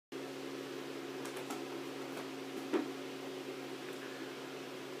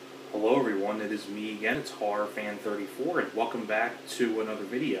Hello everyone, it is me again, it's HorrorFan34, and welcome back to another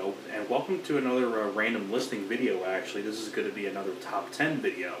video, and welcome to another random listing video actually. This is going to be another top 10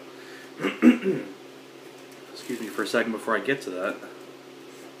 video. Excuse me for a second before I get to that.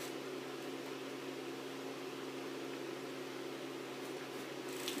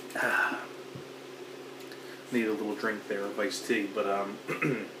 Need a little drink there of iced tea, but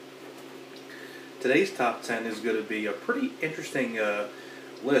today's top 10 is going to be a pretty interesting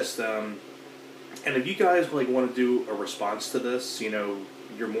list, and if you guys want to do a response to this,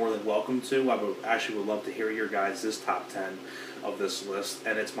 you're more than welcome to. I would love to hear your guys' top 10 of this list,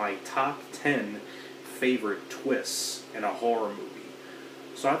 and it's my top 10 favorite twists in a horror movie.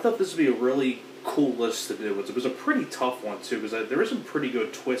 So I thought this would be a really cool list to do. It was a pretty tough one too, because there is some pretty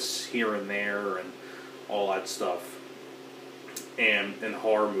good twists here and there and all that stuff. And in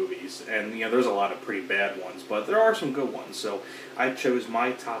horror movies, and there's a lot of pretty bad ones, but there are some good ones. So I chose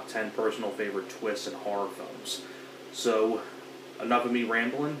my top 10 personal favorite twists in horror films. So enough of me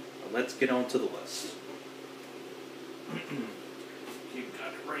rambling, let's get on to the list. You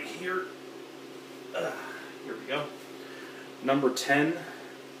got it right here. Here we go. Number 10,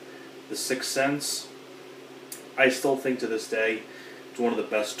 The Sixth Sense. I still think to this day it's one of the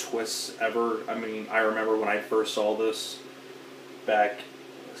best twists ever. I mean, I remember when I first saw this back,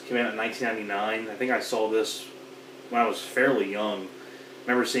 this came out in 1999. I think I saw this when I was fairly young. I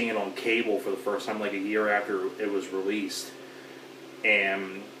remember seeing it on cable for the first time like a year after it was released,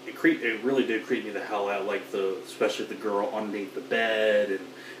 and it really did creep me the hell out, especially the girl underneath the bed and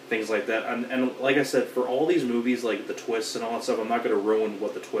things like that. And like I said, for all these movies, like the twists and all that stuff, I'm not going to ruin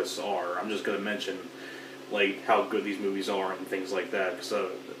what the twists are. I'm just going to mention how good these movies are and things like that, because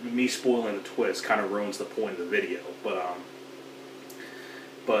me spoiling the twist kind of ruins the point of the video.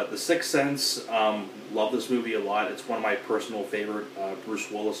 But The Sixth Sense, love this movie a lot. It's one of my personal favorite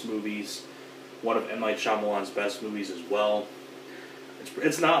Bruce Willis movies. One of M. Night Shyamalan's best movies as well. I'd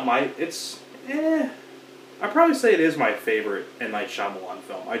probably say it is my favorite M. Night Shyamalan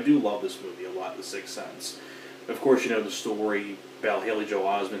film. I do love this movie a lot, The Sixth Sense. Of course, the story about Haley Joel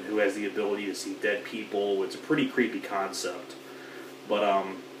Osment, who has the ability to see dead people. It's a pretty creepy concept. But,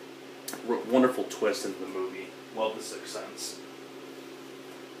 wonderful twist in the movie. Love The Sixth Sense.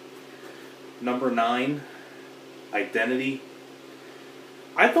 Number 9, Identity.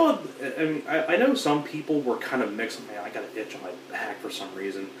 I know some people were kind of mixed. Man, I got an itch on my back for some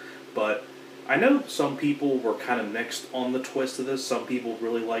reason. But I know some people were kind of mixed on the twist of this. Some people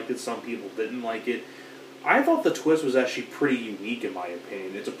really liked it, some people didn't like it. I thought the twist was actually pretty unique in my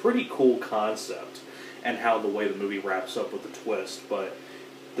opinion. It's a pretty cool concept, and the way the movie wraps up with the twist. But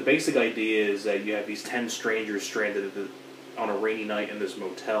the basic idea is that you have these 10 strangers stranded on a rainy night in this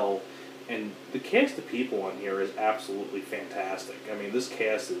motel. And the cast of people on here is absolutely fantastic. I mean, this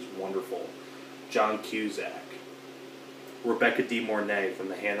cast is wonderful. John Cusack, Rebecca De Mornay from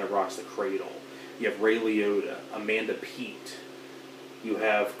The Hand That Rocks the Cradle. You have Ray Liotta, Amanda Peet. You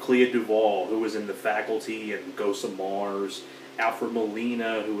have Clea Duvall, who was in The Faculty and Ghosts of Mars. Alfred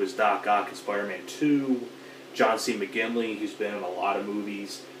Molina, who was Doc Ock in Spider-Man 2. John C. McGinley, who's been in a lot of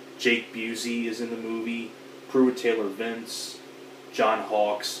movies. Jake Busey is in the movie. Pruitt Taylor Vince. John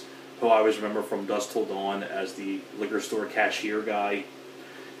Hawkes, who I always remember from Dusk Till Dawn as the liquor store cashier guy.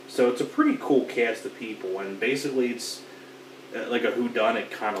 So it's a pretty cool cast of people, and basically it's like a whodunit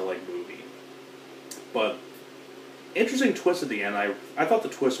kind of movie. But interesting twist at the end. I thought the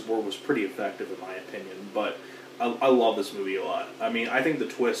twist was pretty effective in my opinion, but I love this movie a lot. I mean, I think the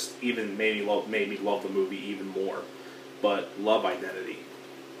twist even made me love the movie even more. But love Identity.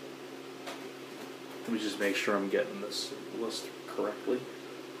 Let me just make sure I'm getting this list correctly.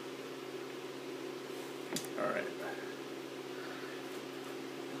 Alright.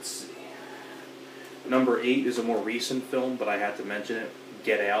 Let's see. Number 8 is a more recent film, but I had to mention it.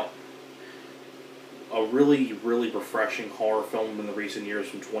 Get Out. A really, really refreshing horror film in the recent years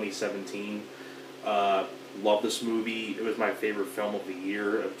from 2017. Love this movie. It was my favorite film of the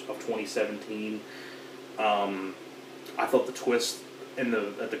year of 2017. I thought the twist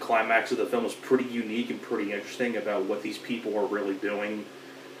at the climax of the film was pretty unique and pretty interesting about what these people are really doing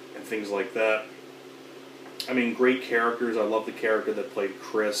and things like that. I mean, great characters. I love the character that played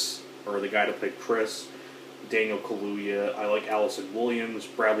Chris, or the guy that played Chris, Daniel Kaluuya. I like Allison Williams,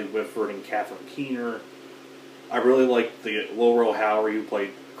 Bradley Whitford, and Catherine Keener. I really liked the Laurel Howery, who played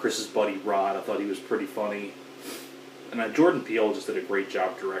Chris's buddy Rod. I thought he was pretty funny. And Jordan Peele just did a great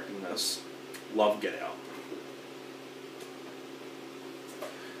job directing this. Love Get Out.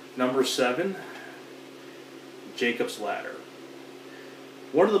 Number 7, Jacob's Ladder.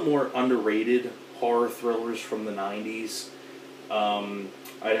 One of the more underrated horror thrillers from the 90s.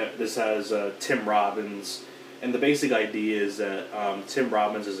 This has Tim Robbins, and the basic idea is that Tim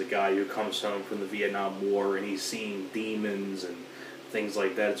Robbins is a guy who comes home from the Vietnam War, and he's seeing demons and things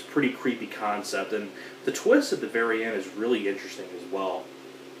like that. It's a pretty creepy concept, and the twist at the very end is really interesting as well.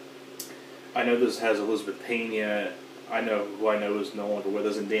 I know this has Elizabeth Pena. I know is no longer with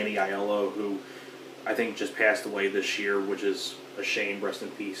us, and Danny Aiello, who I think just passed away this year, which is a shame. Rest in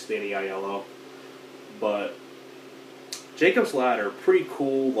peace, Danny Aiello. But Jacob's Ladder, pretty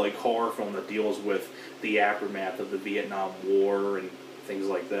cool, like, horror film that deals with the aftermath of the Vietnam War and things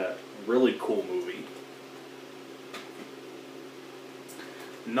like that. Really cool movie.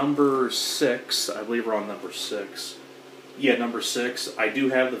 Number 6, I believe we're on number 6. Yeah, number 6. I do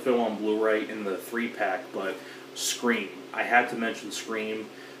have the film on Blu-ray in the 3-pack, but Scream. I had to mention Scream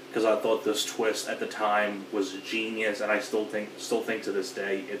because I thought this twist at the time was genius, and I still think to this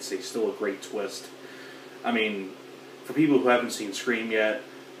day it's still a great twist. I mean, for people who haven't seen Scream yet,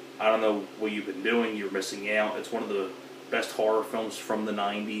 I don't know what you've been doing. You're missing out. It's one of the best horror films from the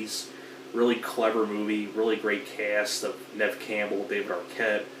 90s. Really clever movie. Really great cast of Neve Campbell, David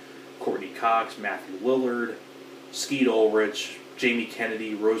Arquette, Courtney Cox, Matthew Lillard, Skeet Ulrich, Jamie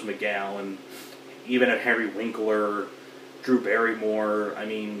Kennedy, Rose McGowan, even a Henry Winkler, Drew Barrymore. I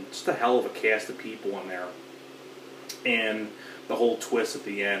mean, just a hell of a cast of people in there. And the whole twist at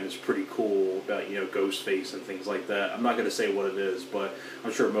the end is pretty cool about, Ghostface and things like that. I'm not going to say what it is, but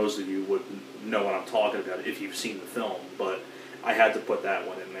I'm sure most of you would know what I'm talking about if you've seen the film. But I had to put that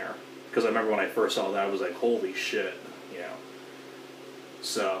one in there because I remember when I first saw that, I was like, holy shit,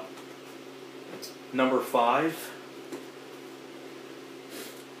 So, number 5,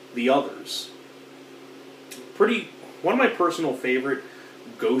 The Others. One of my personal favorite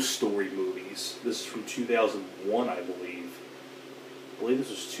ghost story movies. This is from 2001, I believe. I believe this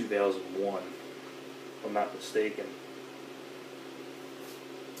was 2001, if I'm not mistaken.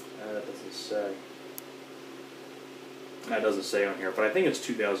 That doesn't say. That doesn't say on here, but I think it's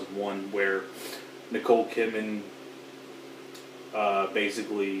 2001, where Nicole Kidman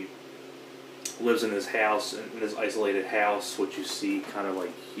basically lives in this house, in this isolated house, which you see kind of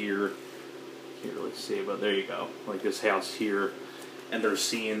like here. Can't really see it, but there you go. Like this house here, and they're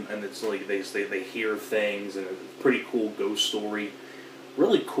seeing, and it's like they hear things, and it's a pretty cool ghost story.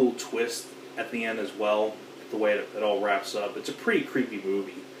 Really cool twist at the end as well, the way it all wraps up. It's a pretty creepy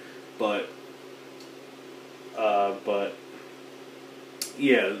movie, but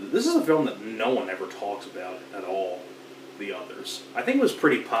yeah, this is a film that no one ever talks about at all. The Others. I think it was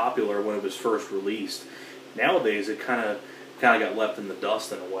pretty popular when it was first released. Nowadays, it kind of got left in the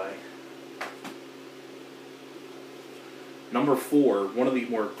dust in a way. Number 4, one of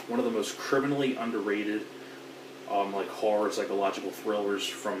the most criminally underrated, like horror psychological thrillers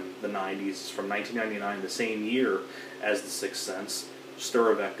from the 90s, from 1999, the same year as The Sixth Sense,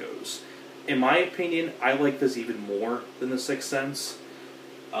 Stir of Echoes. In my opinion, I like this even more than The Sixth Sense.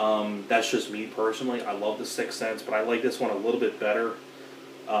 That's just me personally. I love The Sixth Sense, but I like this one a little bit better.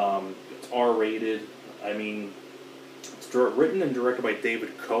 It's R-rated. I mean, it's written and directed by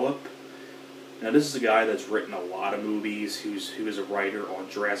David Koepp. Now, this is a guy that's written a lot of movies, who is a writer on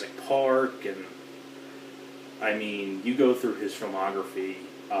Jurassic Park, and, I mean, you go through his filmography.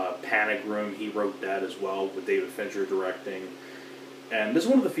 Panic Room, he wrote that as well, with David Fincher directing. And this is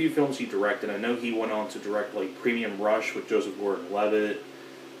one of the few films he directed. I know he went on to direct, like, Premium Rush with Joseph Gordon-Levitt,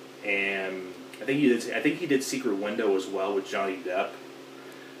 and I think he did Secret Window as well with Johnny Depp.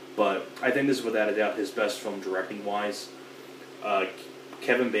 But I think this is without a doubt his best film directing-wise.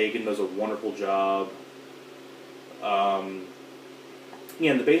 Kevin Bacon does a wonderful job. And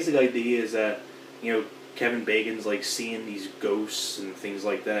the basic idea is that, Kevin Bacon's like seeing these ghosts and things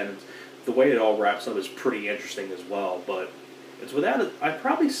like that, and the way it all wraps up is pretty interesting as well. But it's I'd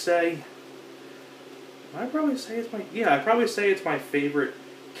probably say it's my favorite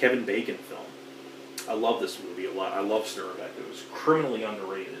Kevin Bacon film. I love this movie a lot. I love Stir of Echoes. Criminally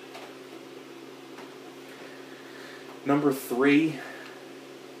underrated. Number 3,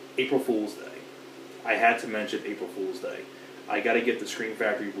 April Fool's Day. I had to mention April Fool's Day. I got to get the Scream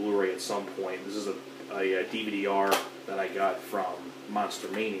Factory Blu-ray at some point. This is a DVD-R that I got from Monster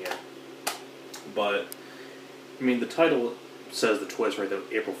Mania. But, I mean, the title says the twist right there,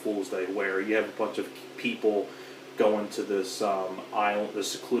 April Fool's Day, where you have a bunch of people going to this island,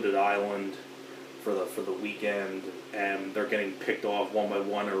 this secluded island, for the weekend, and they're getting picked off one by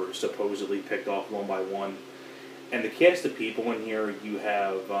one, or supposedly picked off one by one. And the cast of people in here, you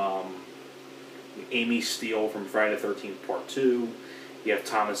have Amy Steele from Friday the 13th Part 2. You have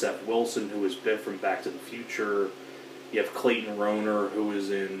Thomas F. Wilson, who is Biff from Back to the Future. You have Clayton Rohner, who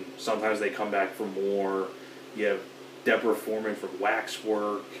is in Sometimes They Come Back for More. You have Deborah Foreman from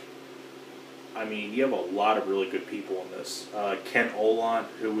Waxwork. I mean, you have a lot of really good people in this. Ken Olant,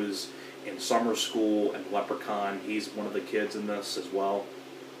 who was in Summer School and Leprechaun, he's one of the kids in this as well.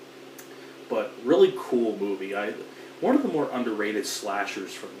 But really cool movie. One of the more underrated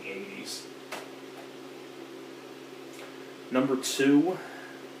slashers from the 80s. Number 2,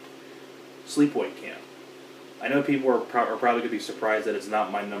 Sleepaway Camp. I know people are probably going to be surprised that it's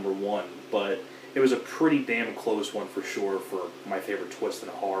not my number 1, but it was a pretty damn close one for sure for my favorite twist in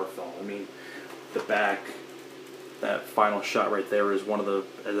a horror film. I mean, the back, that final shot right there is one of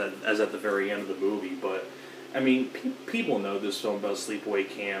the, as at the very end of the movie, but, I mean, people know this film about Sleepaway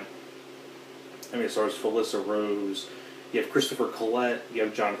Camp. I mean, it stars Felissa Rose, you have Christopher Collette, you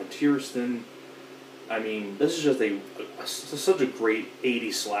have Jonathan Tiersten. I mean, this is just such a great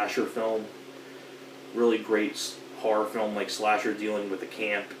 80s slasher film. Really great horror film, like slasher dealing with the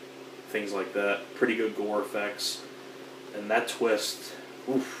camp, things like that. Pretty good gore effects. And that twist,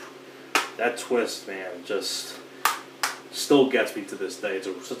 oof. That twist, man, just still gets me to this day.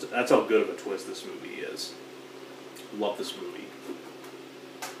 That's how good of a twist this movie is. Love this movie.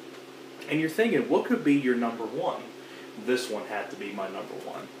 And you're thinking, what could be your number 1? This one had to be my number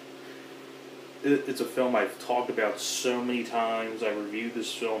 1. It's a film I've talked about so many times. I reviewed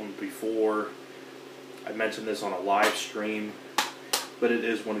this film before. I mentioned this on a live stream. But it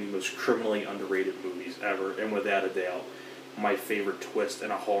is one of the most criminally underrated movies ever. And without a doubt, my favorite twist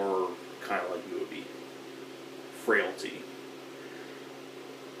in a horror kind of like movie. Frailty.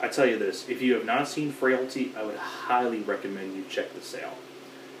 I tell you this, if you have not seen Frailty, I would highly recommend you check this out.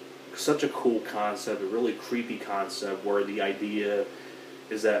 Such a cool concept, a really creepy concept, where the idea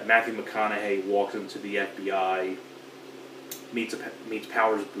is that Matthew McConaughey walks into the FBI, meets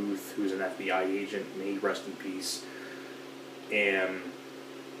Powers Booth, who's an FBI agent, may he rest in peace, and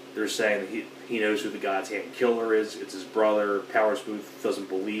they're saying that he knows who the God's Hand Killer is. It's his brother. Powers Booth doesn't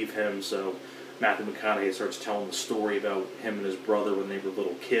believe him, so Matthew McConaughey starts telling the story about him and his brother when they were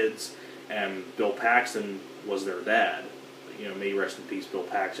little kids, and Bill Paxton was their dad. You know, may he rest in peace, Bill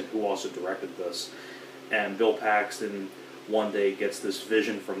Paxton, who also directed this. And Bill Paxton one day gets this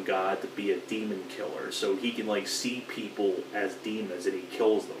vision from God to be a demon killer, so he can like see people as demons and he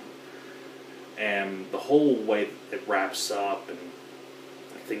kills them. And the whole way it wraps up and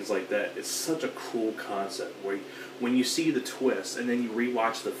things like that, it's such a cool concept where when you see the twist and then you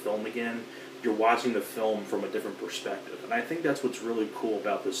rewatch the film again, you're watching the film from a different perspective. And I think that's what's really cool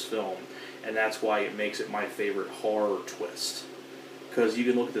about this film, and that's why it makes it my favorite horror twist. Because you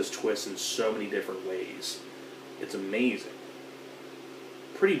can look at this twist in so many different ways. It's amazing.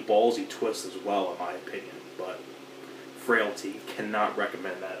 Pretty ballsy twist as well, in my opinion, but Frailty, cannot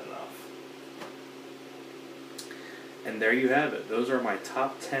recommend that enough. And there you have it. Those are my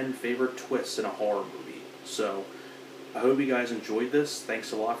top 10 favorite twists in a horror movie. So, I hope you guys enjoyed this.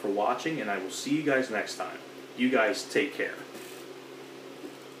 Thanks a lot for watching, and I will see you guys next time. You guys take care.